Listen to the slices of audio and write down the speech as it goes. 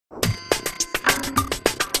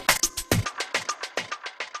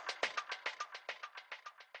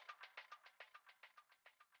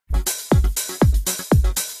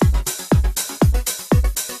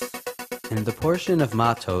In the portion of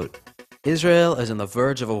Mátot, Israel is on the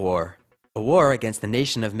verge of a war against the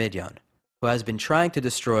nation of Midian, who has been trying to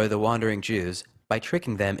destroy the wandering Jews by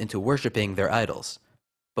tricking them into worshipping their idols.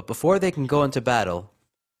 But before they can go into battle,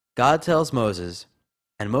 God tells Moses,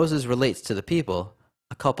 and Moses relates to the people,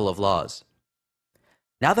 a couple of laws.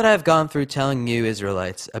 Now that I have gone through telling you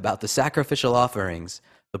Israelites about the sacrificial offerings,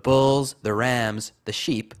 the bulls, the rams, the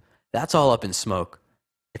sheep, that's all up in smoke.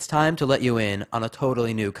 It's time to let you in on a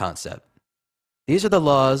totally new concept. These are the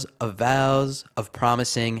laws of vows, of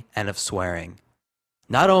promising, and of swearing.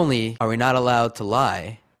 Not only are we not allowed to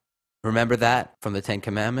lie, remember that from the Ten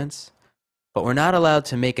Commandments, but we're not allowed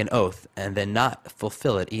to make an oath and then not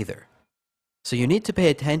fulfill it either. So you need to pay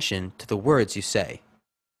attention to the words you say.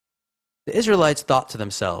 The Israelites thought to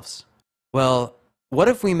themselves, well, what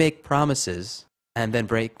if we make promises and then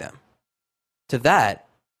break them? To that,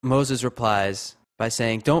 Moses replies by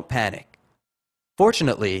saying, don't panic.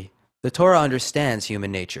 Fortunately, the Torah understands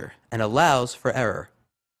human nature and allows for error.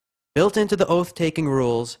 Built into the oath-taking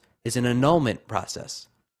rules is an annulment process.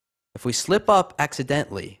 If we slip up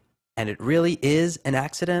accidentally, and it really is an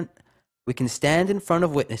accident, we can stand in front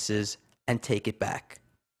of witnesses and take it back.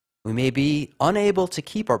 We may be unable to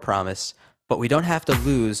keep our promise, but we don't have to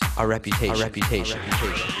lose our reputation.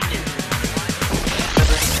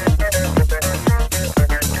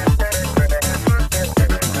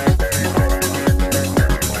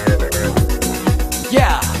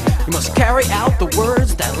 Yeah, you must carry out the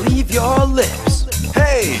words that leave your lips.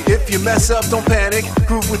 Hey, if you mess up, don't panic.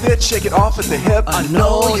 Groove with it, shake it off at the hip.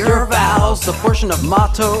 Annul your vows. The portion of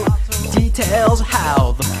Mátot details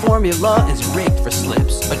how the formula is rigged for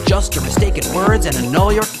slips. Adjust your mistaken words and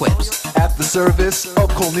annul your quips. At the service of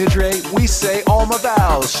Kol Nidre, we say all my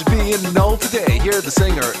vows should be annulled today. Hear the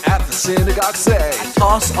singer at the synagogue say, I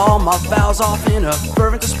toss all my vows off in a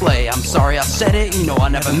fervent display. I'm sorry I said it, you know I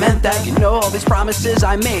never meant that. You know all these promises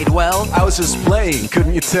I made, well, I was just playing,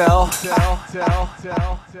 couldn't you tell?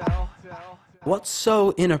 What's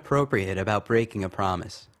so inappropriate about breaking a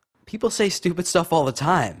promise? People say stupid stuff all the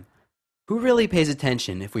time. Who really pays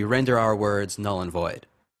attention if we render our words null and void?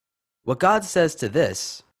 What God says to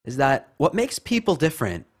this is that what makes people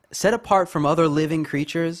different, set apart from other living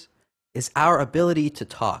creatures, is our ability to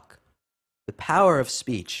talk, the power of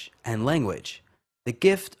speech and language, the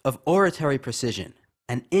gift of oratory precision,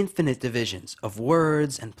 and infinite divisions of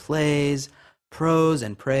words and plays, prose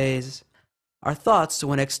and praise. Our thoughts,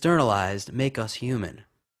 when externalized, make us human.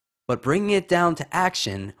 But bringing it down to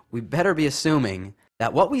action, we better be assuming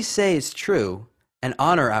that what we say is true and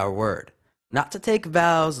honor our word, not to take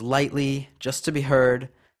vows lightly just to be heard.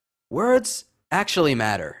 Words actually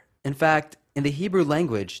matter. In fact, in the Hebrew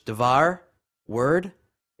language, davar, word,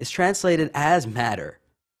 is translated as matter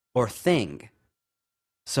or thing.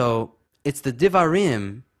 So it's the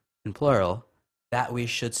divarim, in plural, that we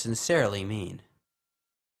should sincerely mean.